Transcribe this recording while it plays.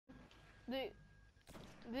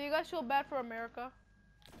Do you guys feel bad for America?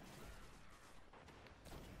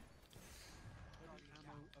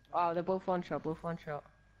 Oh, they're both one shot, both one shot.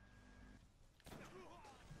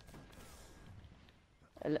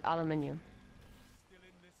 Aluminium.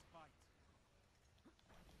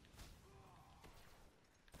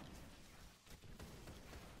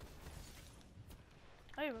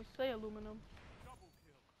 I didn't even say aluminum.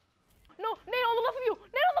 No, Nate on the left of you!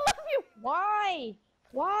 Nate on the left of you! Why?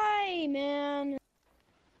 Why, man?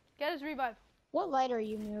 Get his revive. What light are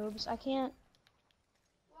you, noobs? I can't.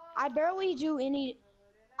 I barely do any.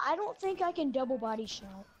 I don't think I can double body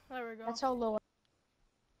shot. There we go. That's how low.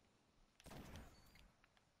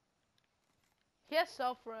 He has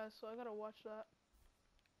self-res, so I gotta watch that.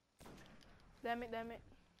 Damn it, damn it.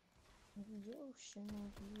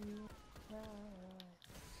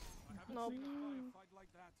 Nope.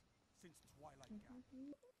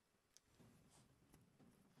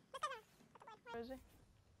 Where is he?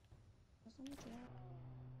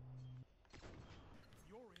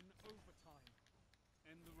 You're in overtime.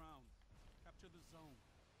 End the round. Capture the zone.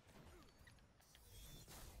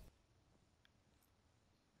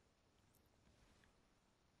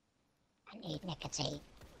 I need nicotine.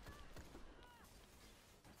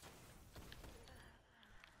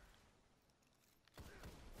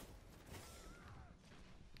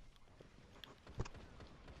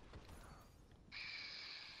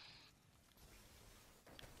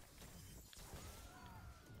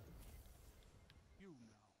 You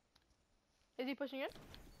now. Is he pushing in?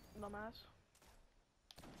 Dumbass.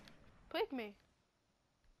 Pick me.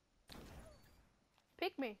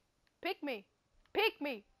 Pick me. Pick me. Pick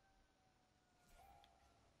me.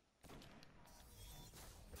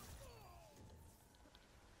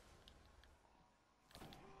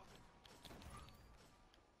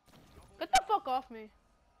 Get the fuck off me.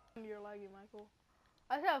 You're laggy, Michael.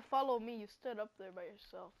 I said follow me. You stood up there by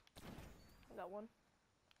yourself. I got one.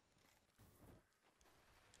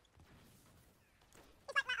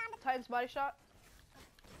 Titan's body shot.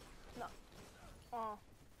 No. Oh.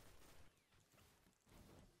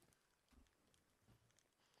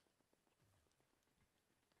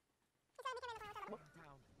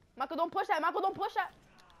 Michael, don't push that. Michael, don't push that.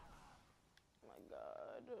 Oh my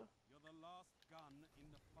god. You're the last gun in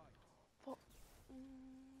the fight. Fuck.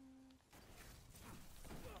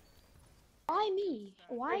 Why me?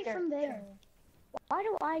 Why from there? Why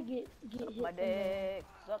do I get hit Suck from my there? dick.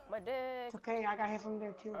 Suck my dick. It's okay, I got hit from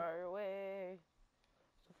there too. Far away.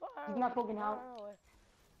 So far He's not poking far out.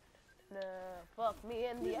 away. Fuck me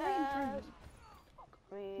in the ass. Fuck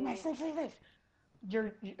me. Nice. A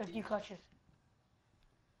few clutches.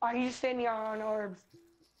 Oh, he's just standing on orbs.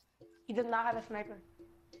 He does not have a sniper.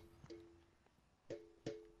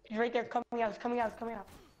 He's right there, coming out, coming out.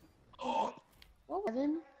 What was it?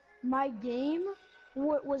 My game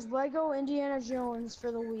was Lego Indiana Jones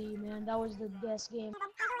for the Wii, man. That was the best game.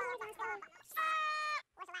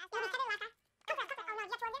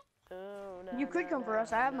 You could come for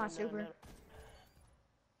us. I have my super.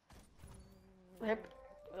 Rip.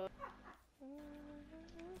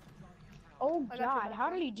 Oh god, how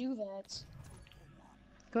did he do that?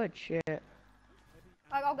 Good shit.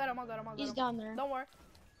 I'll get him. He's down there. Don't worry.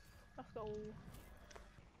 Let's go.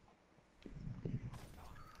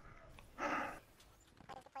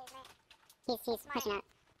 He's pushing out.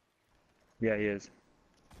 Yeah, he is.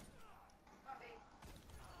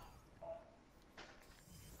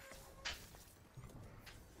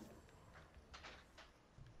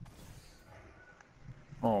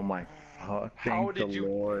 Oh my fuck, How thank did the you,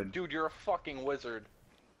 Lord. dude? You're a fucking wizard.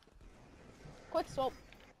 Quick soap.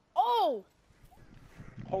 Oh!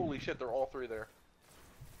 Holy shit, they're all three there.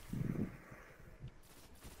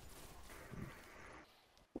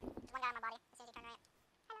 One guy on my body. As soon as you turn right.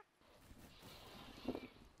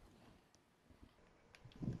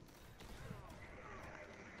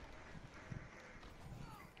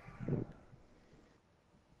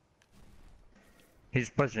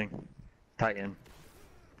 He's pushing. Titan.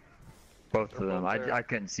 Both They're of them. both there. I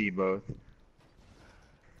couldn't see both.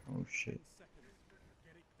 Oh shit.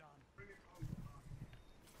 Get it done.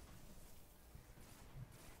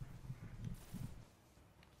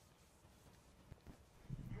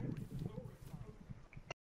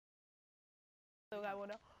 Still got one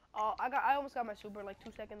now. Oh, I almost got my super. Like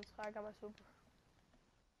 2 seconds. I got my super.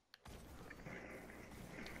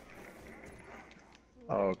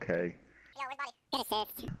 Okay. Yo, where's body? Get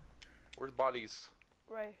assist. Where's bodies?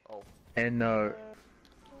 Right. Oh, And ooh.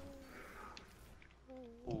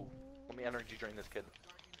 Let me energy drain this kid.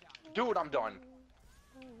 Dude, I'm done.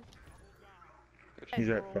 he's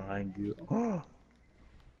right behind you. Oh,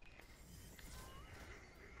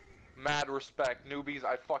 Mad respect. Newbies,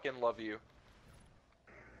 I fucking love you.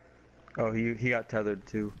 Oh, he got tethered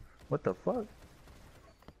too. What the fuck?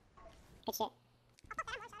 Good shit.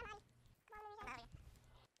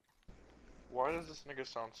 Why does this nigga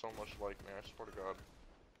sound so much like me? I swear to God.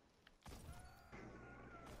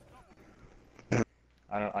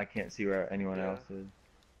 I can't see where anyone Yeah. else is.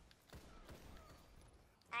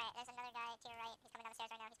 Alright, there's another guy to your right. He's coming down the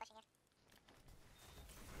stairs right now. He's pushing you.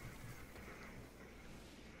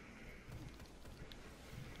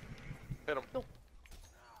 Hit him. No.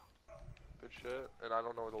 Good shit. And I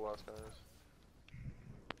don't know where the last guy is.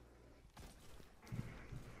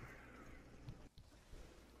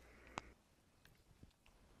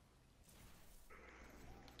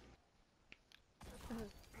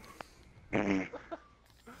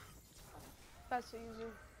 That's easy.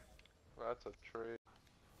 That's a trade.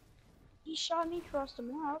 He shot me across the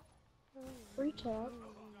map. Free tap.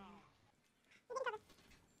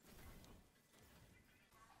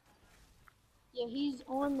 Yeah, he's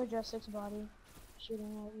on Majestic's body,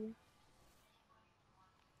 shooting at you.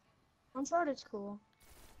 Uncharted's cool.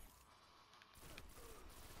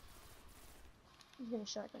 He's gonna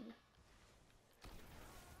shotgun you.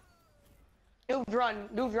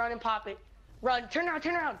 Noob, run and pop it. Run, turn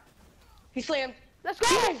around. He slammed. Let's go!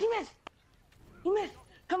 He missed.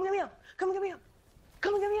 Come get me up. Come get me up.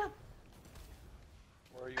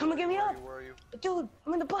 Where are you? Come and get me up. Where are you? Dude,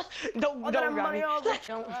 I'm in the bus. Don't Oh, grab money me. over. I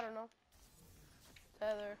Don't. don't know.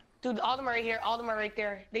 Tether. Dude, all of them are right here. All of them are right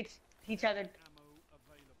there. He tethered.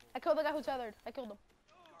 I killed the guy who tethered. I killed him.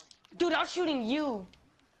 Dude, I'm shooting you.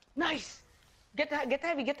 Nice. Get the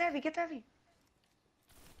heavy.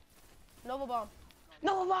 Nova bomb.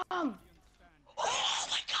 No bomb. Oh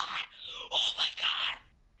my god.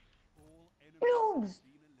 Noobs.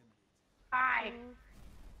 Hi.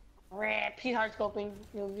 Rip. He's hard scoping.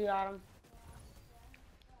 You got him.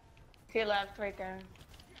 To your left, right there.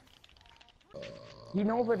 He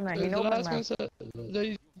knows it, man. He knows it, man. Said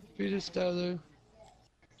they beat us down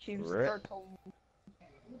there. Rip.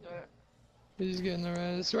 He's getting the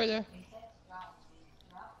res. Right there.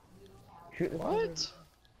 Shoot. What?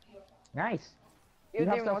 Nice. You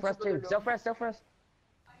have self-rest too. Self-rest.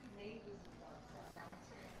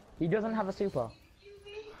 He doesn't have a super.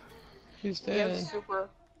 He's dead.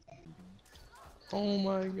 Oh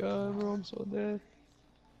my god, bro, I'm so dead.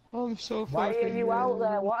 I'm so Why fucking are you dead. out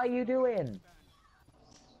there? What are you doing?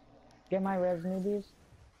 Get my res, newbies.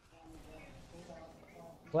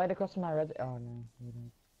 Slide across my res. Oh no.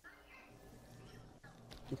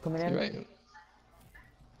 He's coming in. You're right.